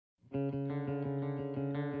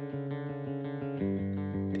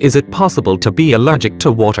Is it possible to be allergic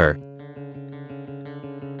to water?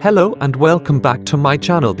 Hello and welcome back to my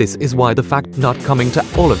channel. This is Why the Fact, not coming to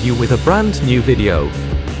all of you with a brand new video.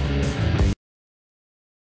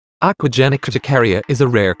 Aquagenicurticaria is a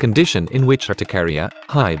rare condition in which urticaria,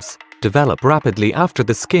 hives, develop rapidly after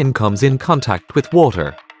the skin comes in contact with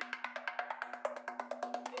water.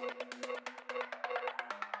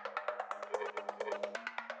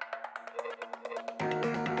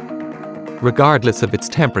 Regardless of its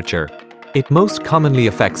temperature, it most commonly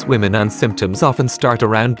affects women and symptoms often start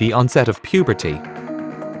around the onset of puberty.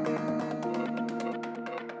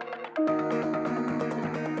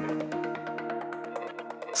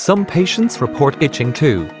 Some patients report itching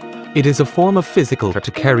too. It is a form of physical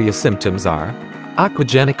urticaria. Symptoms are: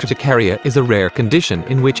 aquagenicurticaria is a rare condition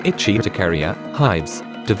in which itchy urticaria, hives,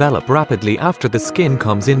 develop rapidly after the skin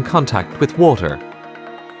comes in contact with water.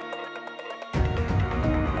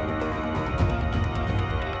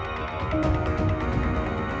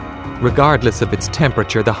 Regardless of its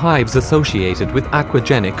temperature, the hives associated with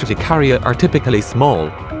aquagenicurticaria are typically small.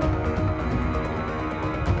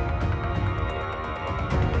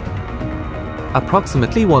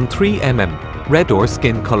 Approximately 1-3 mm, red or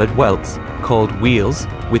skin-colored welts, called wheals,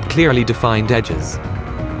 with clearly defined edges.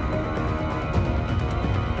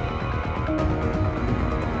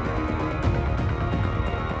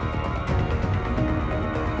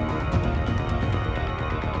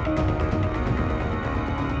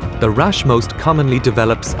 The rash most commonly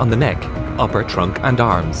develops on the neck, upper trunk and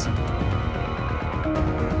arms.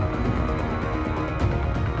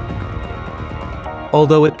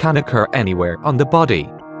 Although it can occur anywhere on the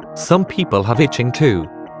body, some people have itching too.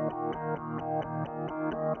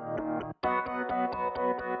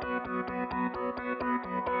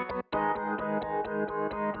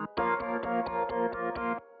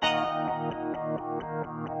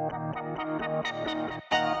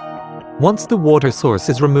 Once the water source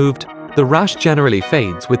is removed, the rash generally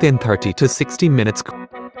fades within 30 to 60 minutes.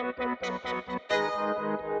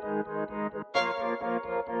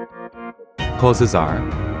 Causes are: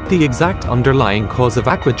 the exact underlying cause of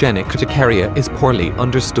aquagenicurticaria is poorly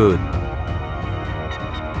understood.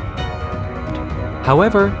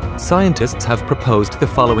 However, scientists have proposed the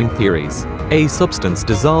following theories. A substance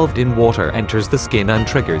dissolved in water enters the skin and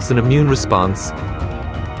triggers an immune response.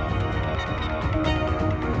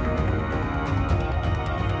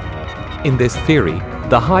 In this theory,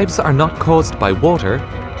 the hives are not caused by water,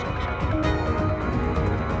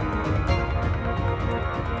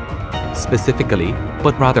 specifically,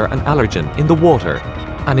 but rather an allergen in the water.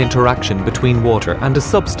 An interaction between water and a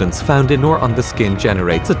substance found in or on the skin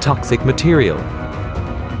generates a toxic material.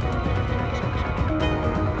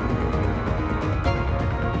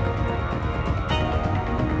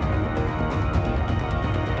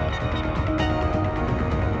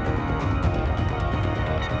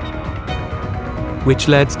 Which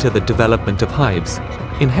leads to the development of hives.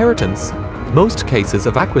 Inheritance. Most cases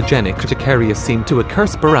of aquagenicurticaria seem to occur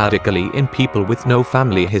sporadically in people with no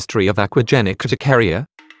family history of aquagenicurticaria.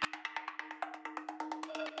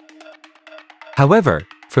 However,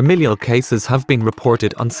 familial cases have been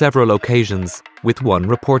reported on several occasions, with one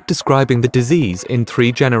report describing the disease in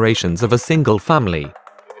 3 generations of a single family.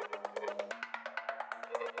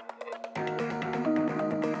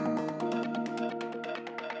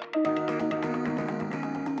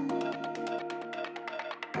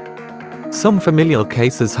 Some familial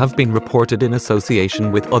cases have been reported in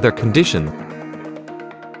association with other conditions.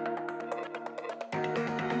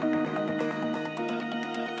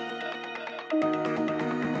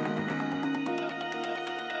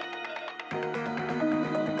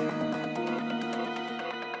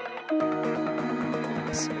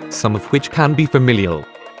 Some of which can be familial.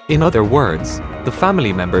 In other words, the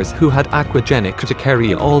family members who had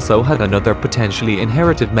aquagenicurticaria also had another potentially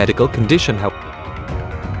inherited medical condition.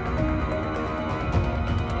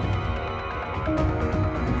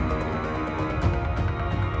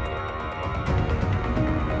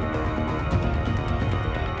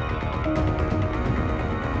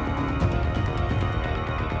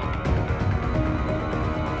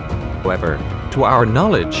 However, to our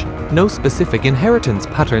knowledge, no specific inheritance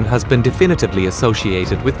pattern has been definitively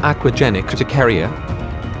associated with aquagenicurticaria.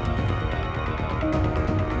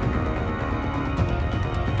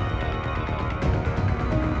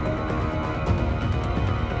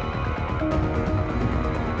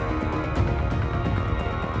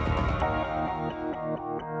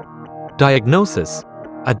 Diagnosis.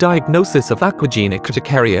 A diagnosis of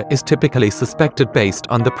aquagenicurticaria is typically suspected based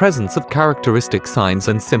on the presence of characteristic signs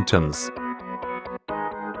and symptoms.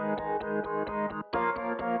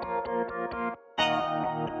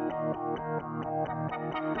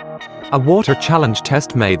 A water challenge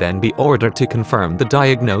test may then be ordered to confirm the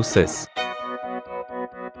diagnosis.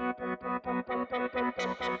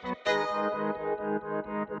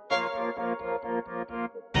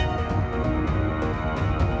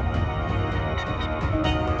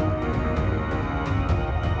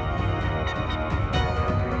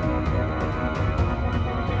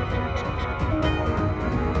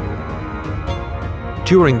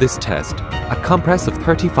 During this test, a compress of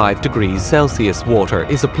 35 degrees Celsius water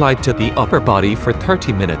is applied to the upper body for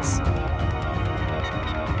 30 minutes.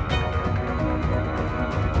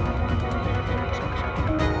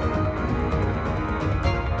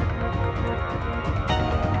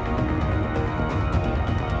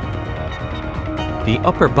 The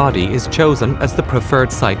upper body is chosen as the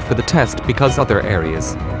preferred site for the test because other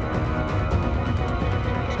areas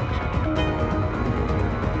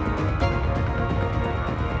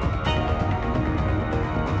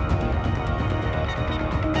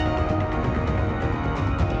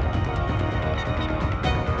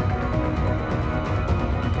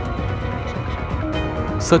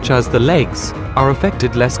such as the legs, are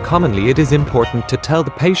affected less commonly. It is important to tell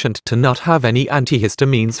the patient to not have any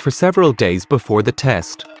antihistamines for several days before the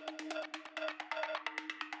test.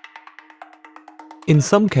 In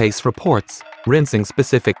some case reports, rinsing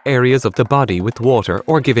specific areas of the body with water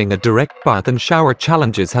or giving a direct bath and shower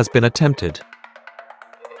challenges has been attempted.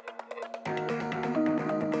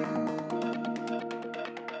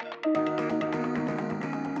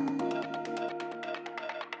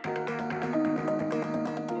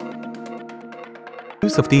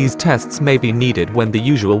 Use of these tests may be needed when the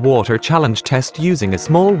usual water challenge test using a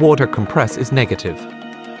small water compress is negative.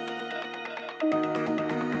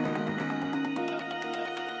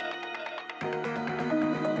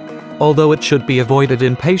 Although it should be avoided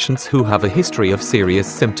in patients who have a history of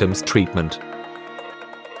serious symptoms treatment.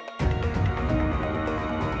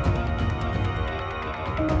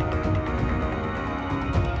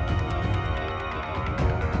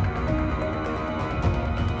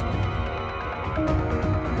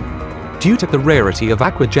 Due to the rarity of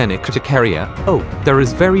aquagenicurticaria, there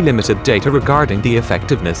is very limited data regarding the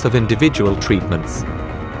effectiveness of individual treatments.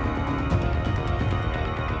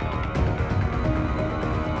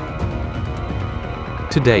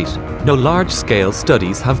 To date, no large-scale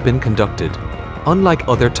studies have been conducted. Unlike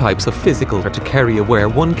other types of physical urticaria where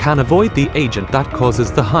one can avoid the agent that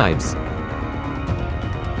causes the hives,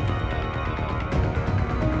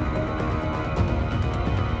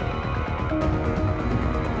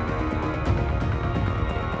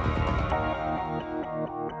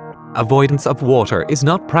 avoidance of water is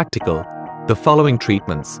not practical. The following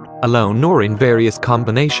treatments, alone nor in various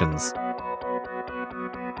combinations,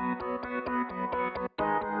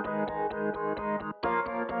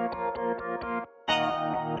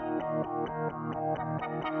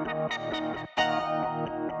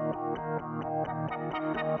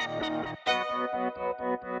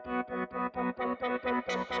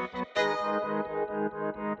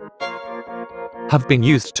 have been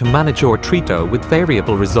used to manage or treat with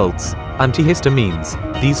variable results. Antihistamines.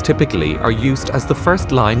 These typically are used as the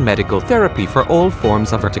first-line medical therapy for all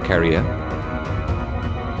forms of urticaria.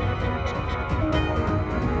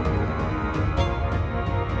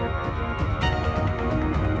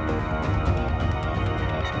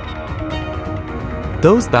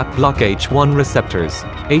 Those that block H1 receptors,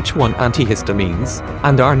 H1 antihistamines,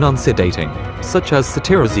 and are non-sedating, such as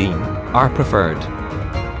cetirizine, are preferred.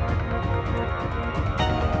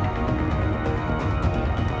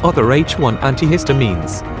 Other H1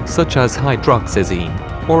 antihistamines, such as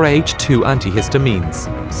hydroxyzine, or H2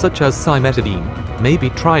 antihistamines, such as cimetidine, may be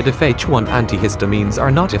tried if H1 antihistamines are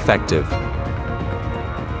not effective.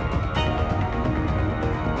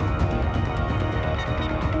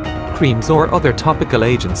 Creams or other topical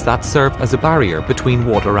agents that serve as a barrier between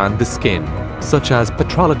water and the skin, such as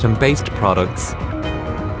petrolatum-based products.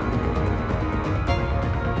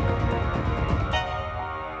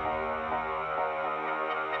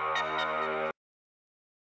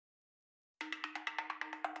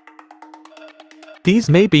 These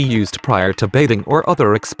may be used prior to bathing or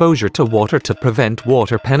other exposure to water to prevent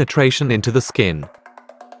water penetration into the skin.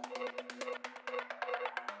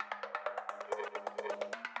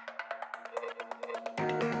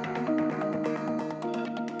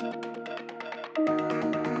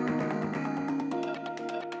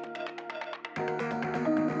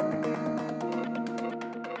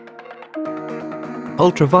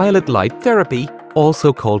 Ultraviolet light therapy,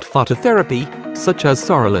 also called phototherapy, such as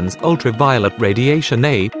Sorolin's ultraviolet radiation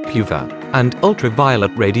A, PUVA, and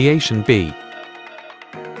ultraviolet radiation B.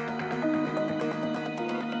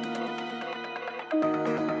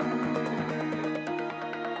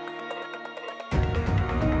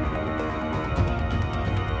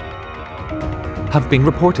 have been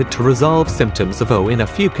reported to resolve symptoms of O in a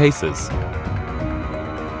few cases.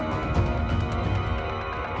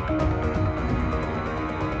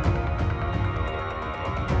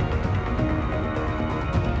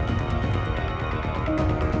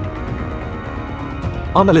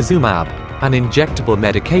 Omalizumab, an injectable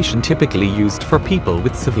medication typically used for people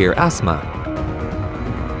with severe asthma.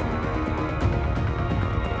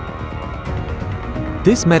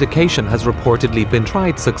 This medication has reportedly been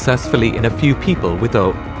tried successfully in a few people with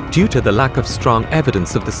O, due to the lack of strong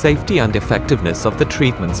evidence of the safety and effectiveness of the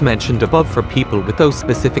treatments mentioned above for people with O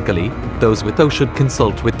specifically. Those with O should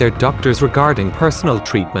consult with their doctors regarding personal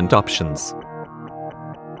treatment options.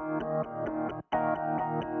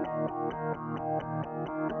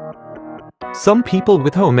 Some people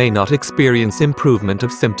with O may not experience improvement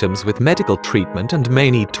of symptoms with medical treatment and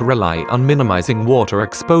may need to rely on minimizing water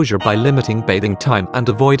exposure by limiting bathing time and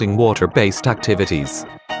avoiding water-based activities.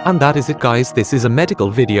 And that is it, guys. This is a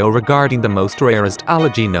medical video regarding the most rarest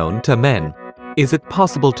allergy known to men. Is it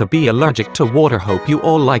possible to be allergic to water? Hope you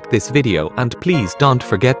all like this video, and please don't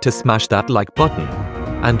forget to smash that like button.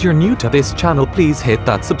 And you're new to this channel, please hit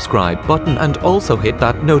that subscribe button and also hit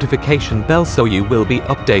that notification bell so you will be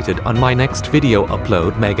updated on my next video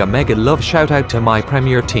upload. Mega love shout out to my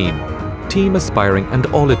premier Team Aspiring and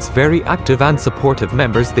all its very active and supportive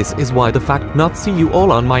members. This is why the fact not. See you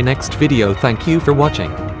all on my next video. Thank you for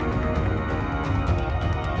watching.